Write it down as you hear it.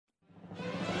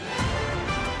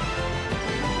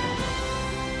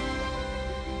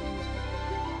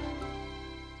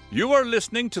You are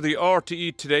listening to the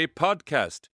RTE Today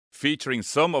podcast, featuring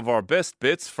some of our best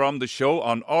bits from the show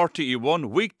on RTE1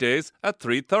 weekdays at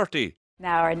 3:30.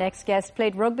 Now, our next guest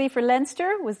played rugby for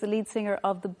Leinster, was the lead singer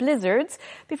of the Blizzards,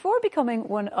 before becoming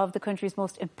one of the country's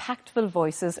most impactful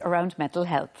voices around mental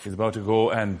health. He's about to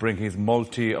go and bring his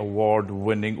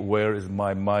multi-award-winning Where Is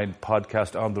My Mind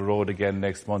podcast on the road again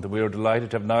next month. And we are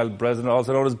delighted to have Niall Breslin,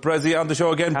 also known as Brezzy, on the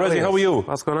show again. Brezzy, how are you?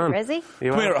 What's going on? Brezzy?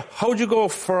 Come here. How'd you go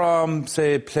from,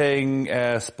 say, playing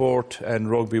sport and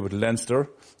rugby with Leinster?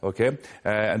 Okay,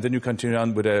 and then you continue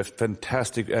on with a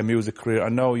fantastic music career,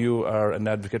 and now you are an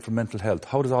advocate for mental health.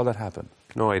 How does all that happen?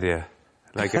 No idea.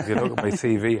 Like, if you look at my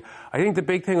CV, I think the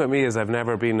big thing with me is I've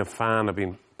never been a fan of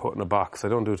being put in a box. I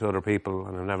don't do it to other people,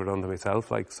 and I've never done it to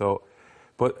myself. Like, so,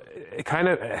 but it kind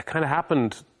of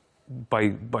happened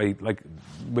by like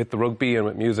with the rugby and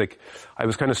with music. I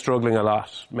was kind of struggling a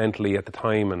lot mentally at the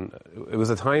time, and it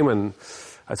was a time when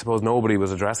I suppose nobody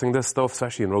was addressing this stuff,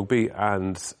 especially in rugby,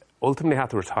 and ultimately had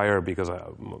to retire because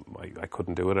I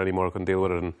couldn't do it anymore, I couldn't deal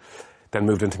with it, and then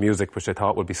moved into music, which I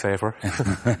thought would be safer.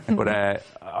 But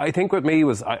I think with me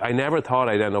was, I never thought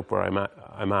I'd end up where I'm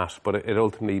at, but it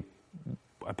ultimately,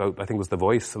 I think it was The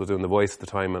Voice. I was doing The Voice at the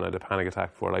time, and I had a panic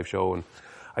attack before a live show, and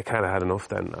I kind of had enough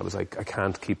then. I was like, I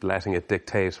can't keep letting it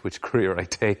dictate which career I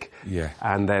take. Yeah.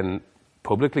 And then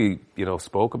publicly,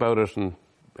 spoke about it and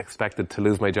expected to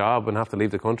lose my job and have to leave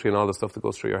the country and all the stuff that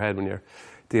goes through your head when you're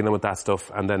dealing with that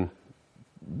stuff, and then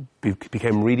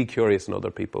became really curious in other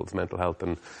people's mental health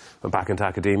and went back into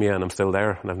academia, and I'm still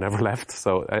there and I've never left.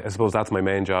 So I suppose that's my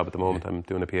main job at the moment. I'm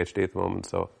doing a PhD at the moment,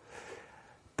 so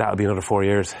that'll be another 4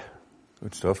 years.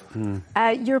 Good stuff.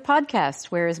 Your podcast,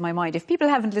 Where Is My Mind? If people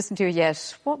haven't listened to it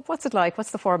yet, what's it like?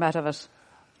 What's the format of it?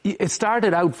 It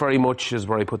started out very much as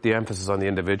where I put the emphasis on the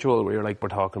individual, where we're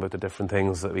talking about the different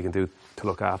things that we can do to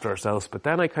look after ourselves. But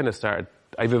then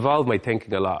I've evolved my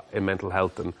thinking a lot in mental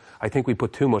health, and I think we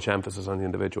put too much emphasis on the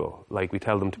individual. Like, we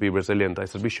tell them to be resilient. I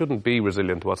said, we shouldn't be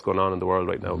resilient to what's going on in the world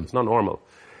right now. It's not normal.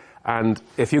 And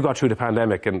if you got through the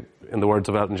pandemic, and in the words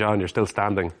of Elton John, you're still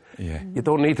standing, you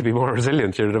don't need to be more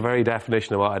resilient. You're the very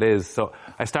definition of what it is. So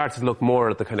I started to look more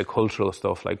at the kind of cultural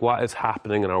stuff, like what is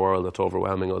happening in our world that's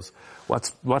overwhelming us.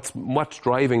 What's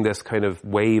driving this kind of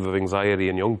wave of anxiety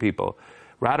in young people,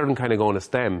 rather than kind of going to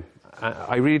STEM.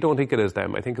 I really don't think it is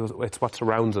them. I think it's what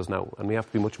surrounds us now, and we have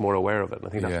to be much more aware of it. And I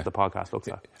think that's what the podcast looks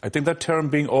at. I think that term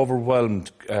being overwhelmed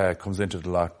comes into it a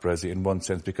lot, Brezzy, in one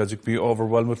sense, because you can be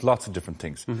overwhelmed with lots of different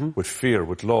things, with fear,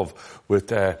 with love,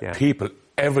 with people,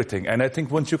 everything. And I think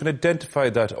once you can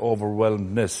identify that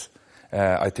overwhelmedness,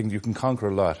 I think you can conquer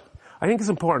a lot. I think it's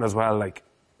important as well, like,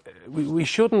 we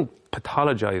shouldn't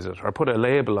pathologize it or put a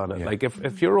label on it. Yeah. Like,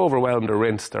 if you're overwhelmed or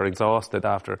rinsed or exhausted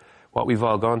after what we've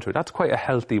all gone through, that's quite a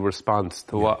healthy response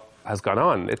to what has gone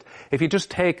on. If you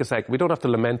just take a sec, we don't have to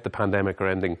lament the pandemic or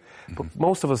anything, but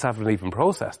most of us haven't even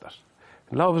processed it.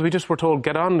 A lot of us, we just were told,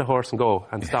 get on the horse and go,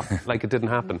 and stop, like it didn't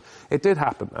happen. It did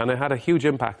happen, and it had a huge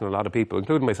impact on a lot of people,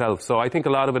 including myself. So I think a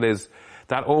lot of it is,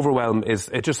 that overwhelm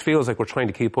it just feels like we're trying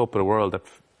to keep up with a world that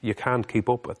you can't keep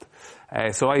up with.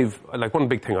 So one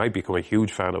big thing I've become a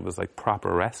huge fan of is, like,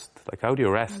 proper rest. Like, how do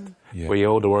you rest where you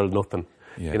owe the world nothing?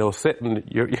 Yeah. Sit in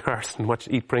your arse and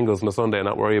eat Pringles on a Sunday and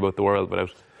not worry about the world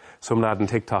without some lad on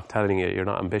TikTok telling you you're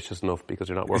not ambitious enough because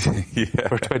you're not working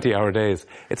for 20-hour days.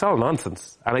 It's all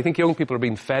nonsense. And I think young people are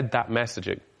being fed that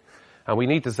messaging. And we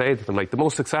need to say to them, like, the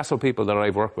most successful people that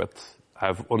I've worked with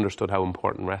have understood how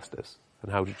important rest is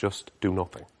and how to just do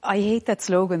nothing. I hate that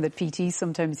slogan that PTs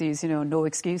sometimes use, no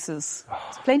excuses.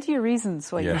 There's plenty of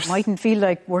reasons why you mightn't feel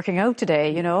like working out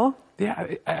today,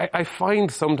 Yeah, I find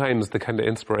sometimes the kind of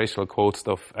inspirational quote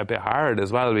stuff a bit hard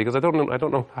as well, because I don't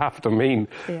know half the mean.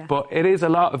 Yeah. But a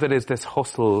lot of it is this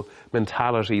hustle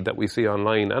mentality that we see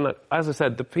online. And as I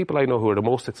said, the people I know who are the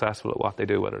most successful at what they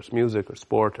do, whether it's music or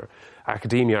sport or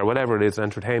academia or whatever it is,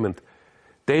 entertainment,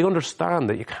 they understand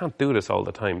that you can't do this all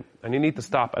the time and you need to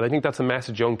stop. And I think that's a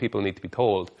message young people need to be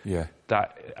told. Yeah.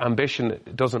 That ambition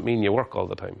doesn't mean you work all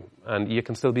the time, and you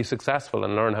can still be successful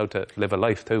and learn how to live a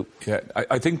life too. Yeah,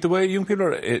 I think the way young people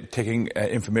are taking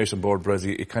information on board,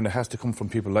 Brezzy, it kind of has to come from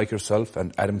people like yourself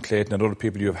and Adam Clayton and other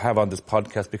people you have on this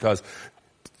podcast, because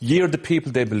you're the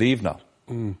people they believe now.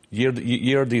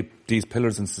 You're these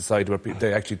pillars in society where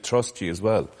they actually trust you as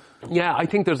well. Yeah, I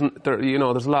think there's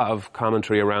a lot of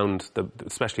commentary around,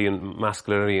 especially in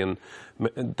masculinity and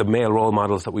the male role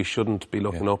models that we shouldn't be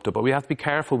looking up to. But we have to be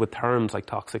careful with terms like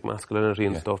toxic masculinity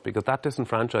and stuff, because that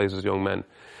disenfranchises young men.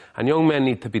 And young men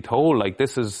need to be told, like,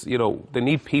 this is, they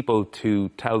need people to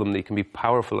tell them they can be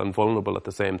powerful and vulnerable at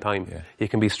the same time. Yeah. You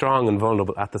can be strong and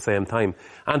vulnerable at the same time.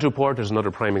 Andrew Porter's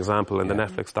another prime example in the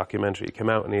Netflix documentary. He came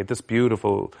out and he had this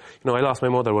beautiful, I lost my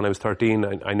mother when I was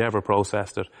 13. I never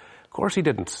processed it. Of course he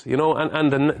didn't,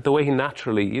 and the way he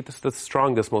naturally, he's the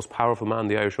strongest, most powerful man in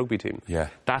the Irish rugby team. Yeah.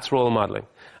 That's role modelling.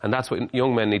 And that's what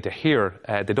young men need to hear.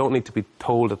 They don't need to be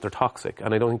told that they're toxic.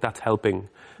 And I don't think that's helping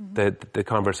the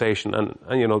conversation. And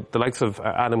the likes of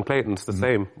Adam Clayton's the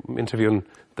same, interviewing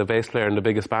the bass player in the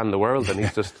biggest band in the world, and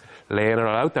he's just laying it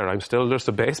all out there. I'm still just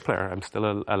a bass player. I'm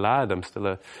still a lad. I'm still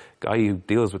a guy who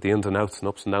deals with the ins and outs and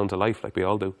ups and downs of life like we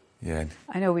all do. Yeah.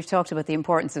 I know we've talked about the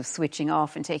importance of switching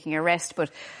off and taking a rest,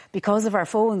 but because of our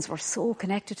phones, we're so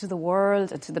connected to the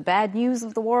world and to the bad news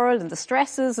of the world and the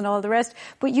stresses and all the rest.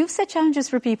 But you've set challenges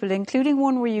for people, including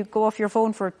one where you go off your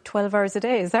phone for 12 hours a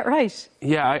day. Is that right?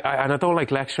 Yeah, and I don't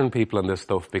like lecturing people on this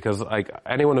stuff, because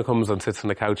anyone who comes and sits on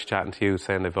the couch chatting to you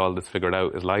saying they've all this figured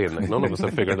out is lying. Like, none of us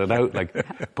have figured it out.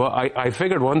 But I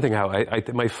figured one thing out.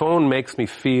 My phone makes me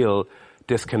feel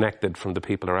disconnected from the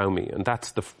people around me, and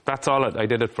that's all I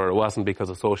did it for. It wasn't because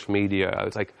of social media. I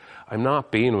was like, I'm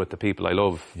not being with the people I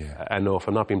love enough.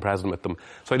 I'm not being present with them.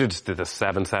 So I just did the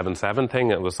 7-7-7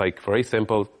 thing. It was like very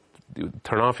simple.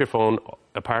 Turn off your phone.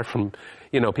 Apart from,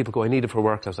 people go, I need it for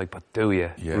work. I was like, but do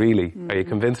you really? Are you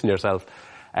convincing yourself?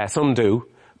 Some do.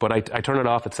 But I turn it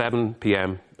off at 7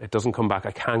 p.m. It doesn't come back.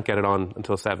 I can't get it on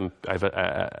until 7. I have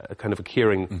a kind of a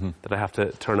keyring that I have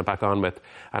to turn it back on with.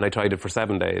 And I tried it for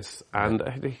 7 days. And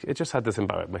it just had this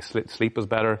impact. My sleep was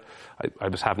better. I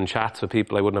was having chats with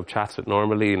people I wouldn't have chats with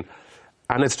normally.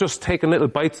 And it's just taking little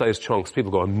bite-sized chunks. People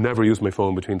go, I've never used my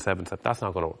phone between 7 and 7. That's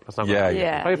not going to work. That's not going to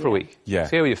work. Try it for a week. Yeah.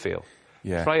 See how you feel.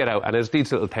 Yeah. Try it out. And it's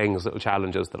these little things, little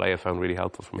challenges that I have found really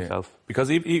helpful for myself. Because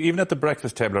even at the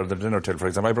breakfast table or the dinner table, for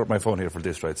example, I brought my phone here for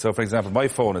this, right? So, for example, my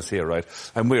phone is here, right?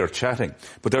 And we are chatting.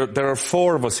 But there are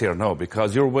 4 of us here now,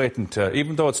 because you're waiting to,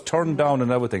 even though it's turned down and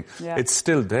everything, it's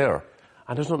still there.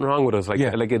 And there's nothing wrong with us.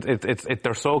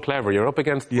 They're so clever. You're up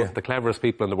against the cleverest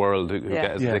people in the world who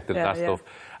get addicted to that stuff.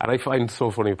 And I find it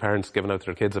so funny parents giving out to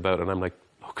their kids about it, and I'm like,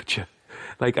 look at you.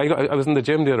 Like, I was in the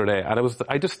gym the other day, and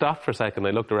I just stopped for a second.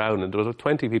 I looked around, and there was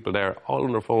 20 people there, all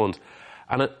on their phones.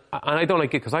 And I don't like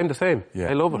it, because I'm the same. Yeah.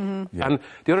 I love it. Mm-hmm. Yeah. And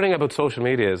the other thing about social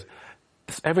media is,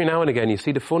 every now and again, you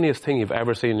see the funniest thing you've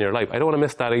ever seen in your life. I don't want to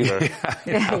miss that either.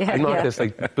 I'm not this,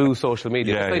 boo social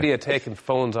media. This idea of taking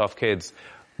phones off kids,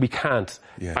 we can't.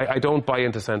 Yeah. I don't buy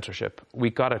into censorship.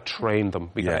 We got to train them.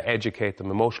 We got to educate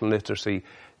them. Emotional literacy,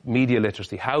 media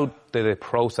literacy. How do they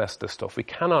process this stuff? We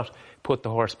cannot put the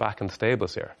horse back in the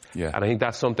stables here. Yeah. And I think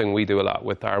that's something we do a lot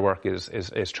with our work is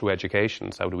through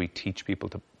education. So how do we teach people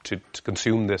to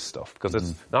consume this stuff? Because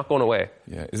it's not going away.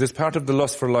 Yeah. Is this part of the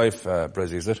Lust for Life,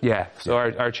 Bressie, is it? Yeah. So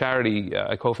our charity,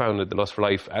 I co-founded the Lust for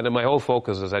Life, and my whole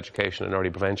focus is education and early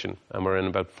prevention. And we're in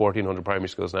about 1,400 primary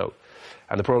schools now.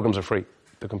 And the programs are free.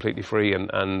 They're completely free,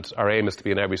 and our aim is to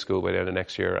be in every school by the end of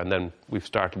next year, and then we've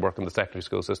started working the secondary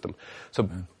school system. So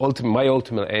my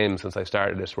ultimate aim since I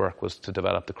started this work was to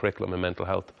develop the curriculum in mental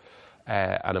health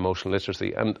and emotional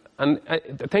literacy. And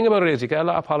the thing about it is, you get a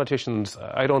lot of politicians.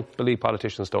 I don't believe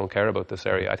politicians don't care about this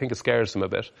area. I think it scares them a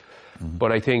bit. Mm-hmm.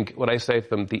 But I think what I say to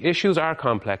them, the issues are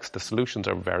complex, the solutions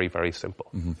are very, very simple.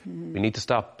 Mm-hmm. Mm-hmm. We need to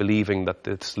stop believing that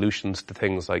the solutions to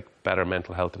things like better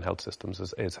mental health and health systems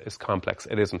is complex.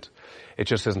 It isn't. It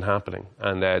just isn't happening.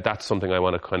 And that's something I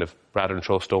want to kind of, rather than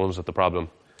throw stones at the problem,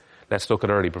 let's look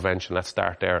at early prevention. Let's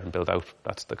start there and build out.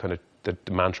 That's the kind of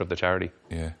the mantra of the charity.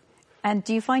 Yeah. And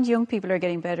do you find young people are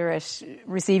getting better at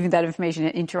receiving that information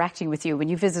and interacting with you when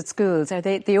you visit schools? Are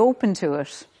they open to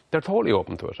it? They're totally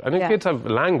open to it. I think kids have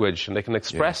language and they can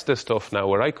express this stuff now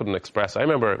where I couldn't express. I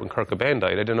remember when Kurt Cobain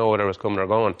died, I didn't know whether I was coming or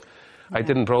going. I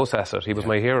didn't process it. He was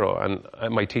my hero,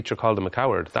 and my teacher called him a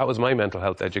coward. That was my mental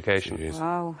health education.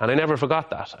 Wow. And I never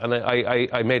forgot that. And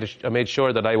I made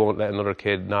sure that I won't let another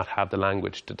kid not have the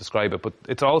language to describe it. But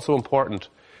it's also important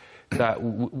that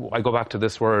I go back to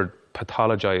this word,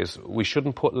 pathologise. We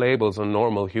shouldn't put labels on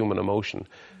normal human emotion.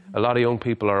 A lot of young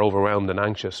people are overwhelmed and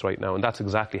anxious right now, and that's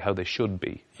exactly how they should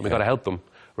be. And we've got to help them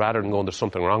rather than going, there's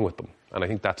something wrong with them. And I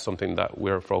think that's something that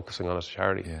we're focusing on as a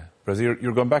charity. Yeah. Bressie,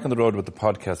 you're going back on the road with the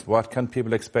podcast. What can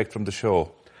people expect from the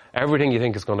show? Everything you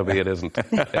think is going to be, it isn't.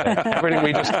 Everything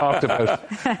we just talked about.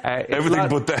 Everything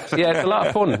but that. Yeah, it's a lot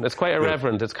of fun. It's quite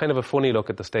irreverent. It's kind of a funny look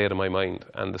at the state of my mind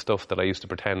and the stuff that I used to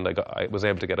pretend I was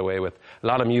able to get away with. A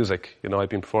lot of music. You know, I've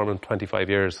been performing 25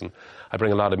 years and I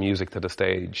bring a lot of music to the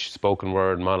stage, spoken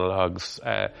word, monologues.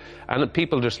 And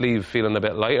people just leave feeling a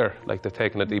bit lighter, like they've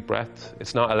taken a deep breath.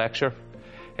 It's not a lecture.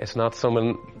 It's not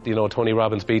someone, Tony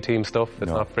Robbins B-team stuff.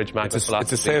 It's not fridge magnet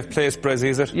philosophy. It's a safe place, Brezzy,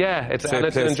 is it? Yeah, it's an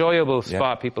enjoyable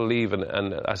spot. People leave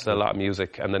and that's a lot of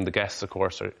music. And then the guests, of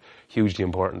course, are hugely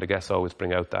important. The guests always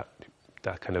bring out that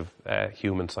kind of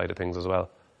human side of things as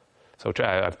well. So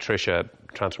I have Trisha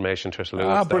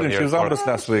Lewis. Brilliant. She was on with us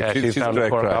last week. Yeah, she's down at the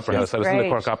Cork Opera House. I was in the Great.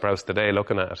 Cork Opera House today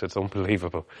looking at it. It's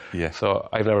unbelievable. Yeah. So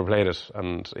I've never played it.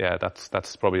 And yeah,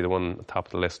 that's probably the one top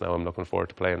of the list now I'm looking forward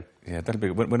to playing. Yeah, that'll be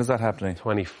good. When is that happening?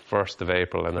 21st of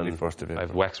April. And then 21st of April. I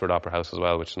have Wexford Opera House as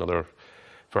well, which is another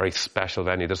very special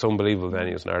venue. There's unbelievable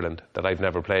venues in Ireland that I've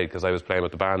never played because I was playing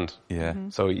with the band. Yeah.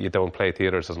 So you don't play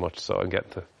theatres as much, so I'm getting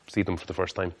to see them for the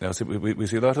first time. Now, see, we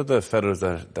see a lot of the feathers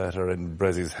that are in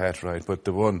Brezzy's hat, right? But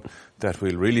the one that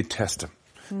will really test him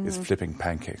is flipping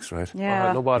pancakes, right?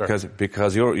 Yeah. No bother.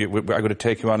 Because I'm going to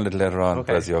take you on a little later on,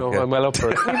 Brezzy, okay? No, I'm well up for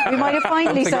it. We might have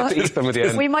finally to eat them at the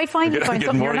end. We might finally find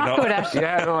something you're not good at.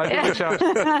 Yeah, no, I'll give it a shot.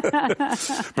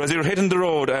 Brezzy, you're hitting the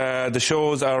road. The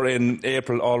shows are in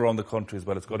April all around the country as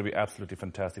well. It's going to be absolutely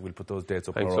fantastic. We'll put those dates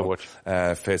up on our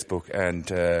Facebook and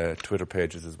Twitter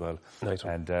pages as well. Nice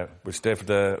one. And we'll stay for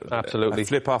the Absolutely.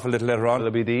 flip off a little later on.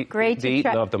 It'll be the Great to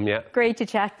eating of them, yeah. Great to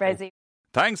chat, Brezzy.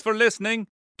 Thanks for listening.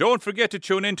 Don't forget to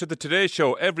tune in to the Today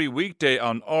Show every weekday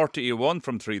on RTE1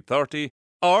 from 3:30.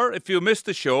 Or if you missed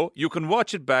the show, you can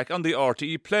watch it back on the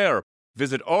RTE player.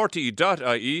 Visit rte.ie/player.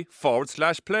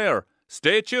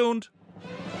 Stay tuned.